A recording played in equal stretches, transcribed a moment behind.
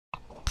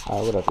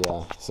What up,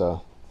 y'all?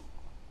 So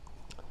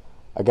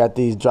I got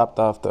these dropped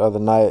off the other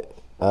night.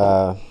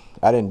 I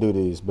didn't do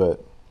these,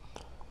 but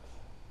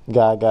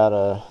guy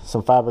got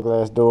some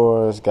fiberglass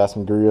doors, got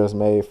some grills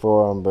made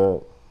for them,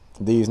 but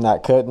these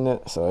not cutting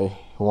it, so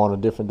he want a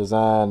different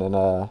design.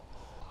 And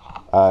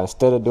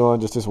instead of doing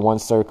just this one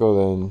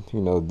circle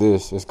and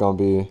this, it's gonna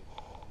be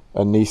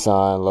a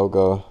Nissan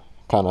logo,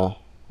 kind of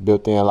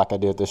built in like I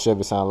did the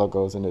Chevy sign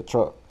logos in the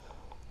truck.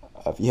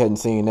 If you hadn't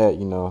seen that,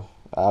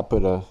 I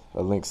put a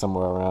link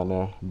somewhere around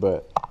there,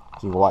 but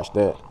you can watch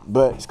that.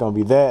 But it's gonna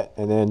be that,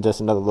 and then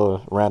just another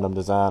little random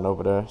design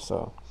over there.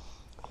 So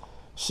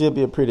should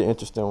be a pretty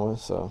interesting one.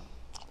 So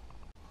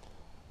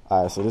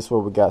all right, so this is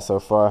what we got so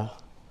far.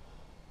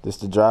 This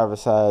the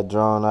driver's side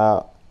drawn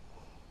out.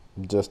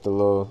 Just a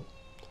little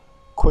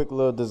quick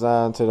little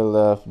design to the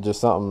left,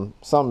 just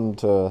something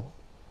to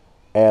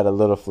add a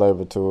little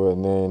flavor to it,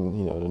 and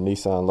then the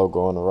Nissan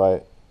logo on the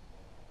right.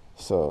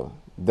 So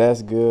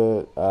that's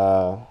good.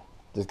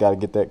 Just got to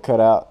get that cut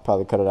out.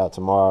 Probably cut it out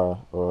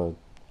tomorrow, or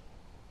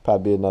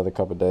probably be another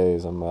couple of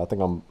days. I think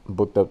I'm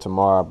booked up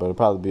tomorrow, but it'll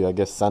probably be, I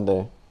guess,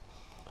 Sunday.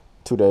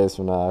 2 days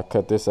from now, I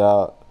cut this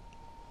out,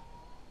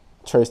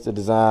 trace the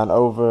design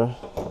over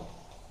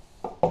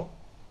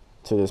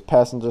to this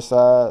passenger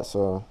side.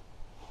 So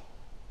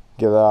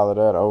get all of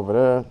that over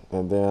there,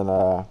 and then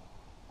I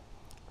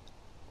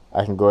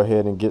can go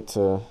ahead and get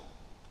to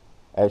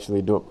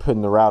actually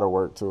putting the router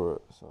work to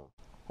it. So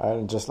all right,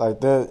 and just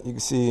like that, you can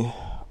see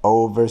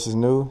old versus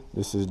new.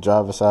 This is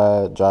driver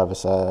side,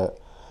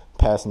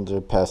 passenger.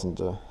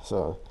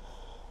 So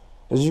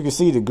as you can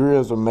see, the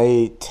grills were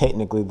made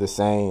technically the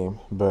same,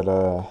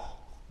 but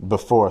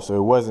before, so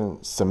it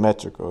wasn't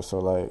symmetrical. So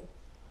or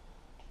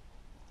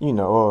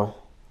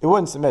it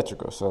wasn't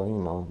symmetrical. So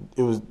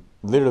it was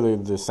literally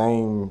the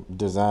same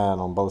design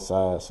on both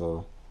sides.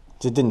 So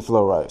it just didn't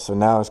flow right. So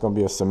now it's gonna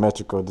be a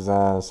symmetrical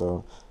design.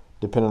 So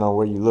depending on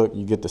where you look,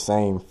 you get the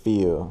same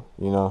feel.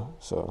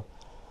 So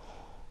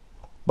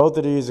both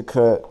of these are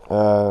cut.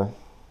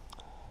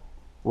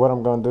 What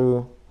I'm gonna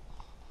do,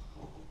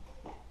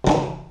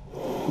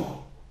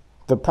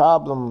 the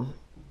problem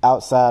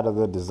outside of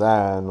the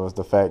design was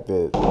the fact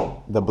that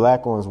the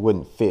black ones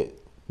wouldn't fit.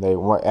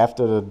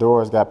 After the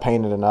doors got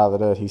painted and all of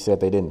that, he said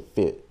they didn't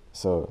fit.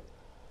 So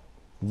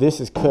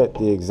this is cut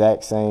the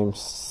exact same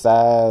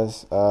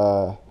size,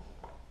 all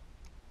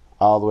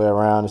the way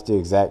around. It's the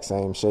exact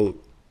same shape.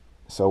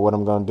 So what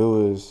I'm gonna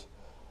do is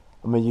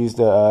I'm gonna use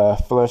the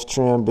flush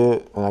trim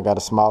bit, and I got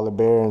a smaller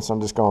bearing, so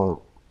I'm just gonna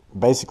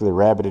basically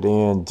rabbit it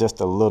in just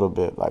a little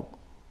bit, like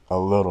a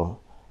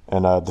little.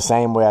 And the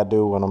same way I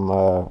do when I'm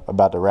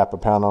about to wrap a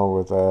panel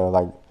with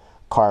like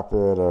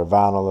carpet or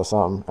vinyl or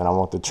something, and I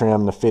want the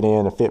trim to fit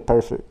in and fit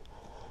perfect.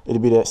 It'll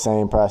be that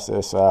same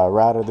process. So I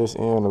router this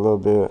in a little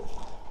bit,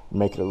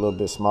 make it a little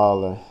bit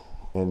smaller,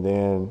 and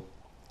then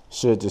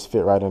should just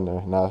fit right in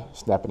there. Now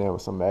snap it in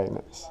with some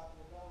magnets.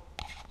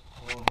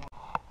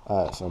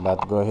 All right, so I'm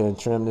about to go ahead and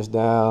trim this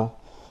down.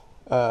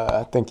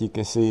 I think you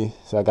can see.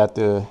 So I got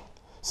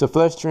it's a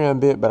flush trim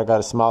bit, but I got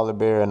a smaller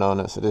bearing on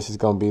it. So this is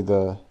gonna be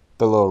the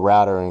little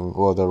routering,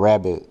 or the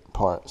rabbit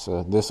part.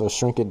 So this will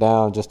shrink it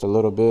down just a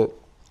little bit,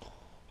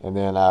 and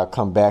then I'll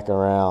come back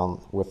around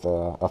with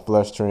a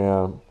flush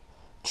trim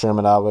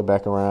it all the way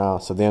back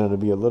around. So then it'll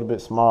be a little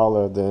bit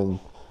smaller than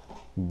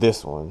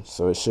this one.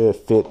 So it should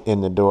fit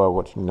in the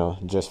door,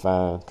 just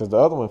fine. Because the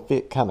other one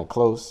fit kind of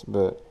close,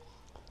 but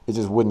it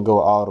just wouldn't go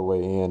all the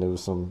way in. It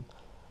was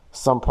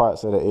some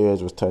parts of the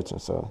edge was touching.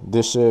 So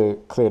this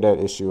should clear that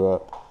issue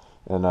up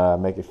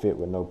and make it fit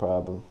with no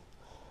problem.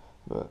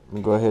 But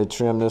I'm gonna go ahead and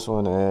trim this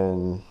one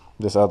and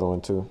this other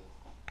one too.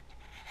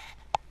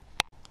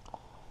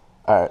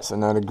 Alright, so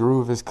now the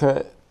groove is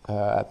cut.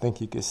 I think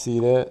you can see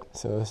that.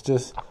 So it's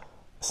just a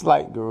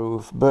slight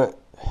groove,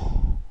 but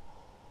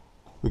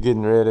we're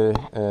getting ready,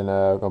 and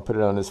we're gonna put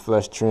it on this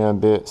flush trim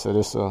bit, so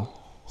this will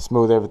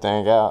smooth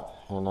everything out,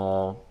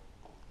 and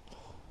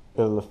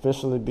it'll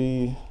officially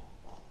be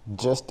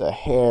just a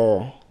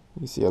hair,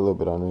 you see a little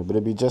bit on it, but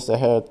it'll be just a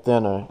hair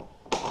thinner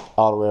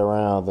all the way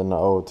around than the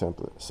old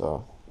template.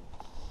 So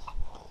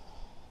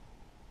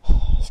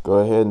let's go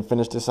ahead and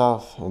finish this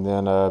off, and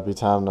then it'll be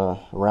time to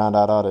round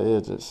out all the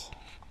edges.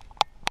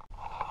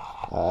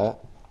 All right,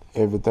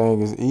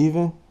 everything is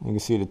even. You can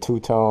see the two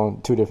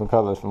different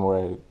colors from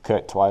where it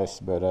cut twice,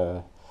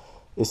 but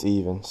it's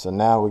even. So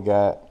now we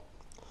got,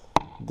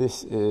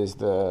 this is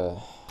the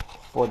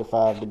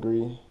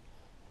 45-degree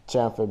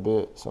chamfer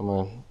bit. So I'm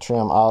gonna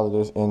trim all of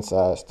this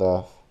inside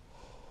stuff,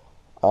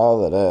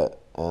 all of that,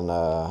 and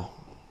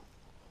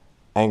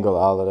angle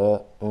all of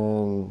that,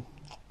 and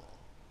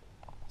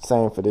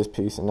same for this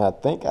piece. And I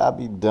think I'll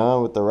be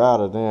done with the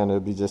router then. It'll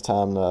be just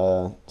time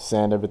to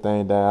sand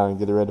everything down,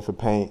 get it ready for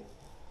paint,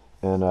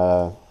 and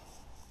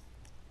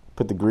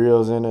put the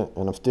grills in it.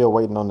 And I'm still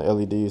waiting on the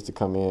LEDs to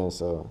come in,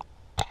 so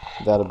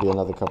that'll be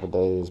another couple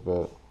days,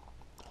 but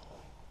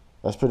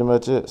that's pretty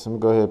much it. So I'm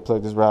gonna go ahead and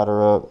plug this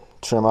router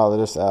up, trim all of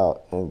this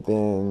out, and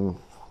then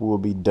we'll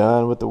be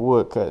done with the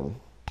wood cutting.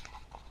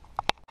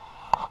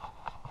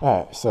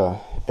 Alright, so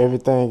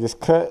everything is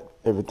cut,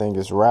 everything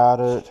is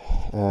routed,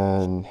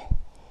 and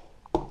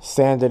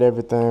sanded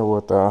everything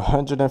with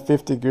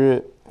 150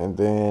 grit and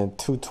then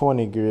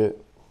 220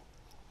 grit.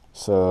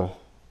 So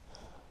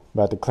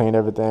about to clean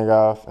everything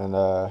off and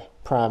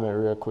prime it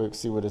real quick,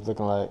 see what it's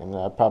looking like, and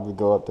I'll probably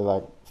go up to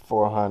like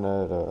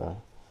 400 or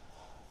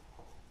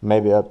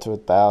maybe up to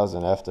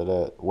 1,000 after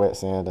that wet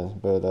sanding.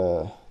 But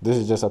this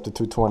is just up to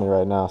 220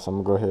 right now, so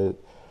I'm gonna go ahead,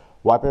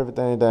 wipe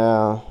everything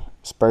down,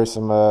 spray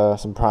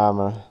some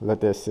primer,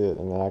 let that sit,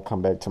 and then I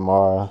come back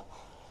tomorrow,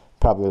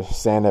 probably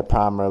sand that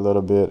primer a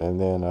little bit, and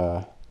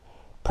then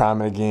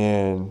prime it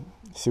again,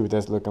 see what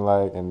that's looking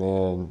like, and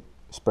then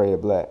spray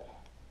it black.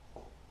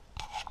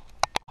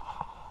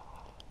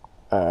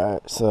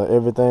 Alright, so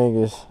everything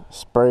is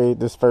sprayed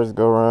this first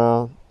go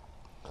round.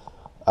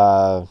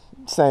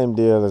 Same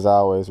deal as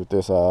always with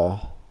this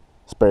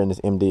spraying this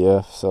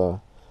MDF.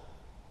 So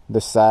the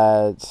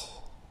sides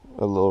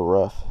a little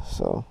rough,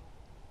 so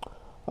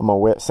I'm gonna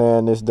wet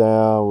sand this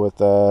down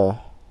with I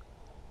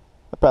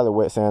probably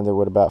wet sand it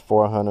with about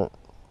 400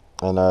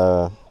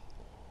 and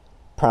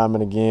prime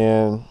it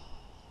again,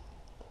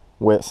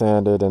 wet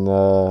sand it,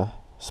 and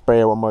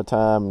spray it one more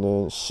time, and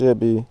then it should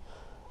be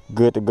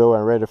good to go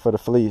and ready for the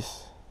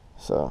fleece.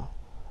 So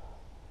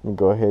let me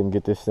go ahead and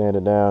get this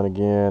sanded down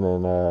again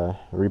and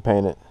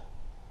repaint it.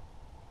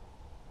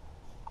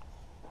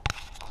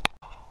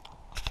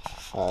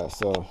 Alright,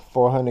 so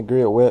 400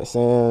 grit wet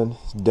sand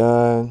is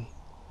done.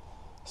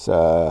 It's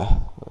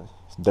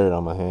dirt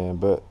on my hand,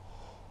 but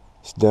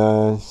it's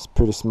done. It's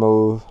pretty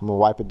smooth. I'm gonna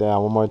wipe it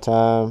down one more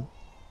time,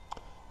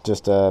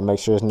 just to make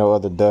sure there's no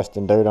other dust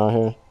and dirt on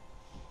here.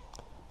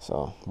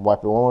 So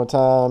wipe it one more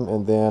time,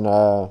 and then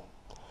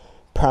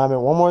prime it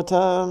one more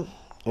time,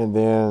 and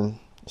then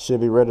it should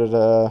be ready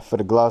for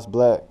the gloss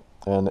black.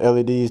 And the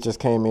LEDs just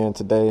came in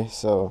today,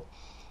 so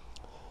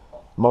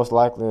most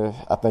likely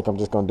I think I'm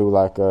just gonna do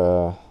like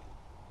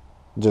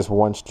just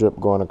one strip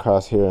going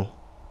across here,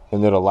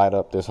 and it'll light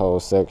up this whole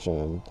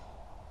section.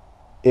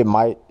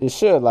 It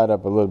should light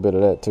up a little bit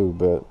of that too,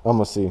 but I'm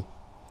gonna see.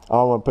 I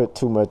don't want to put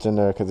too much in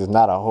there because there's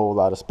not a whole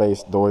lot of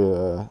space the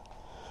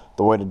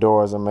way the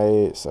doors are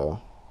made.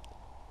 So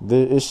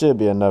it should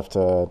be enough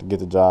to get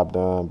the job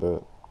done,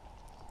 but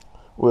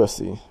we'll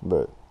see.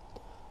 But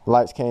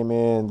lights came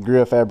in,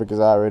 grill fabric is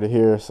already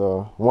here,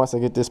 so once I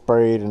get this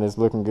sprayed and it's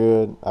looking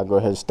good, I go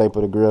ahead and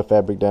staple the grill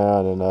fabric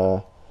down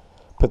and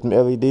put them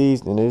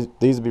LEDs, and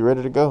these will be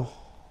ready to go.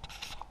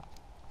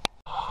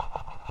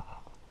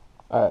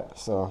 Alright,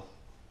 so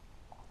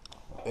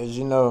as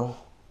you know,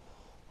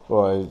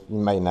 well, you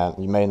may know,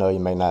 you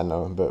may not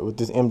know, but with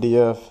this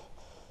MDF,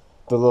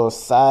 the little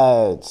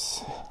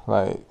sides,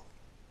 like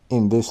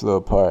in this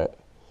little part,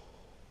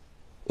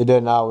 it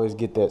doesn't always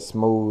get that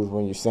smooth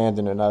when you're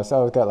sanding it. Now, it's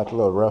always got like a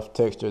little rough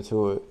texture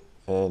to it,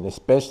 and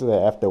especially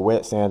after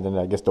wet sanding,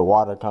 I guess the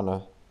water kind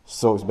of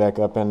soaks back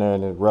up in there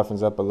and it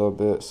roughens up a little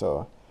bit.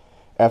 So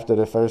after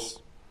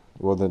the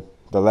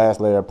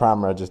last layer of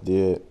primer I just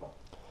did,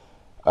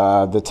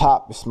 the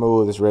top is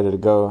smooth, it's ready to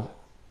go.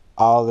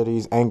 All of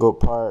these angled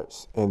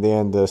parts and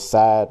then the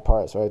side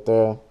parts right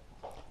there,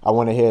 I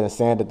went ahead and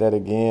sanded that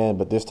again,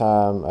 but this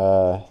time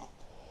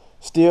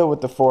still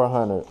with the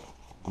 400,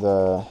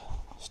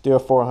 still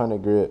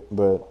 400 grit,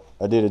 but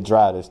I did it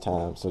dry this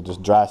time, so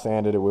just dry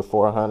sanded it with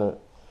 400.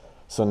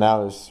 So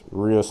now it's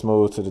real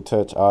smooth to the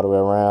touch all the way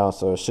around,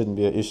 so it shouldn't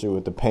be an issue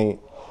with the paint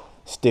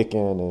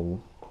sticking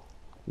and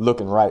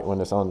looking right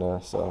when it's on there.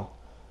 So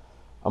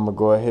I'm gonna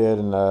go ahead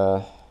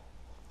and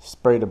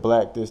spray the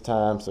black this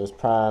time, so it's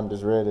primed,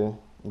 it's ready.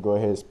 Go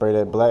ahead and spray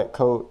that black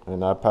coat,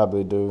 and I'll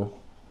probably do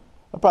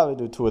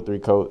 2 or 3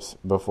 coats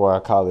before I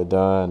call it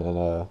done.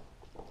 And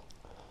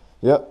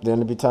yep,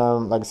 then it'll be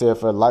time, like I said,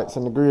 for the lights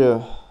in the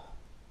grill.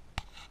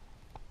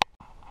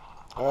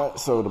 Alright,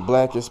 so the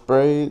black is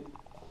sprayed,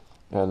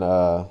 and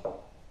I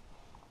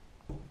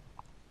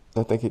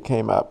think it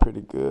came out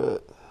pretty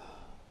good.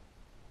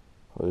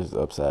 Well, it's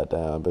upside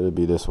down, but it'll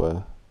be this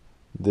way.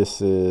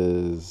 This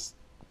is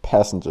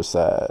passenger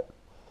side,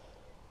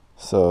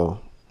 so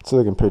it's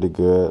looking pretty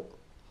good.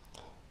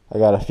 I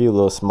got a few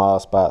little small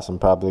spots I'm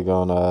probably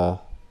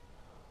gonna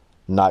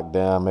knock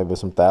down, maybe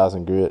some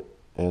 1,000 grit,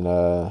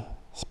 and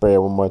spray it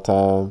one more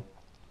time.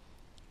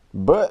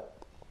 But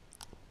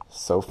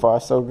so far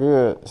so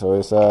good. So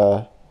it's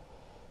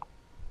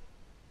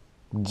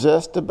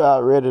just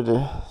about ready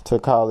to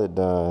call it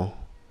done.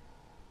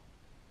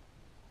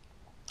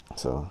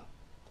 So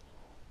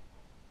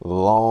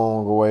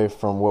long way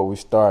from what we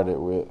started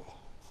with,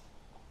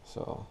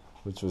 so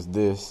which was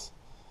this,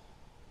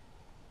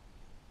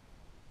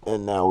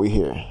 and now we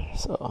here.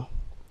 So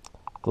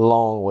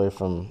long way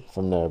from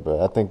there, but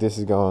I think this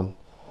is gonna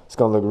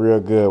look real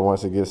good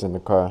once it gets in the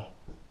car.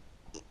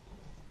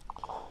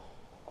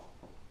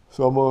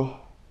 So I'm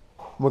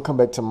gonna come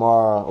back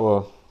tomorrow,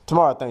 or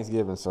tomorrow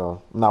Thanksgiving,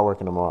 so I'm not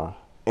working tomorrow,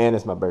 and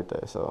it's my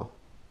birthday, so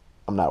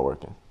I'm not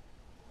working.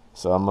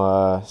 So I'm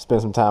gonna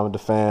spend some time with the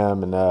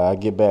fam, and I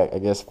get back, I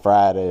guess,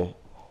 Friday,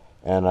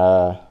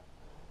 and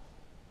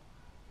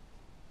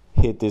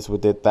hit this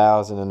with that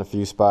 1,000 in a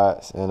few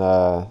spots,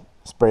 and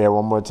spray it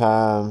one more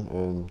time,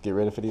 and get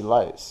ready for these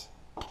lights.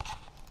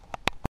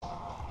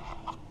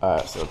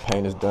 Alright, so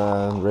paint is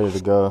done, ready to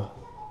go.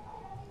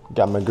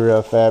 Got my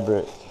grill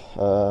fabric.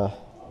 So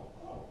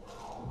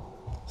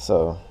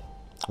I'm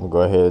gonna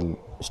go ahead and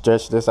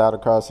stretch this out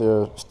across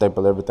here,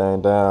 staple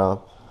everything down.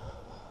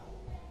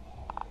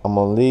 I'm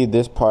gonna leave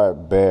this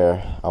part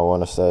bare, I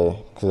wanna say,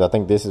 because I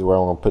think this is where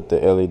I'm gonna put the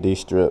LED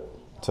strip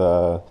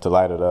to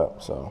light it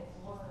up. So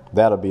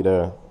that'll be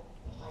there.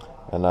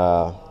 And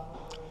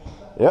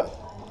yep,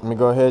 let me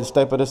go ahead and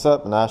staple this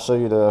up and I'll show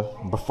you the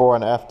before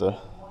and after.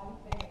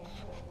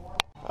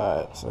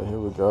 Alright, so here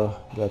we go.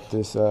 Got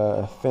this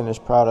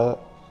finished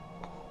product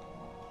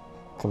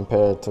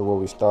compared to what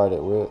we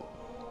started with.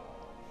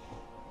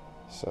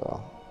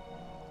 So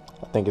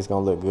I think it's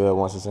gonna look good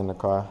once it's in the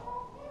car.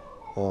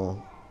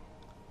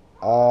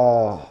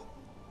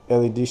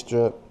 LED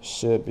strip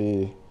should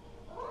be,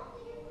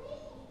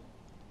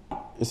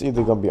 it's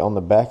either gonna be on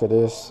the back of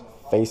this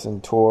facing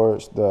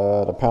towards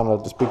the panel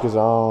that the speakers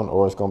are on,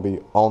 or it's gonna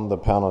be on the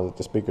panel that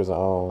the speakers are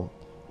on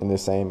in the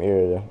same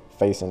area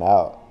facing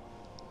out.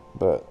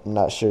 But I'm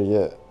not sure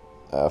yet.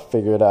 I'll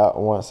figure it out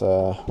once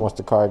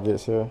the car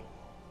gets here.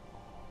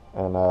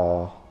 And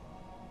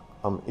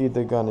I'm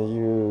either gonna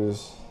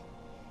use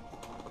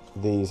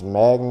these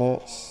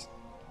magnets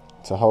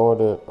to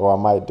hold it, or I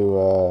might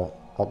do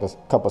like a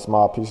couple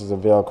small pieces of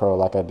Velcro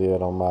like I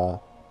did on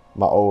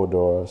my old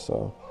door.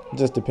 So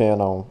just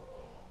depend on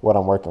what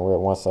I'm working with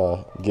once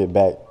I get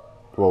back.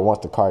 Well, once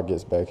the car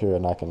gets back here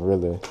and I can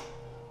really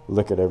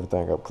look at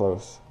everything up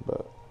close.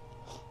 But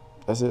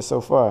that's it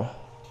so far.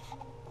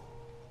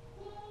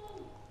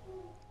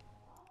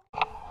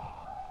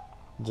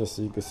 Just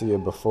so you can see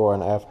it before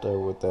and after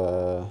with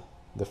the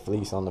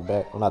fleece on the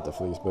back. Well, not the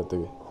fleece, but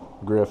the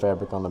grill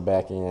fabric on the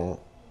back end.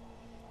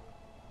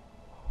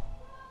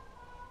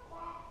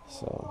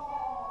 So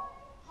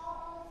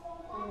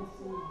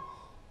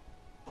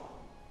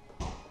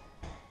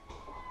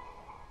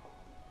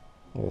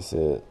that's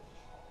it.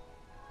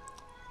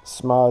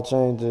 Small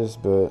changes,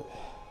 but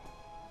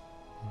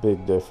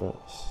big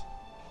difference.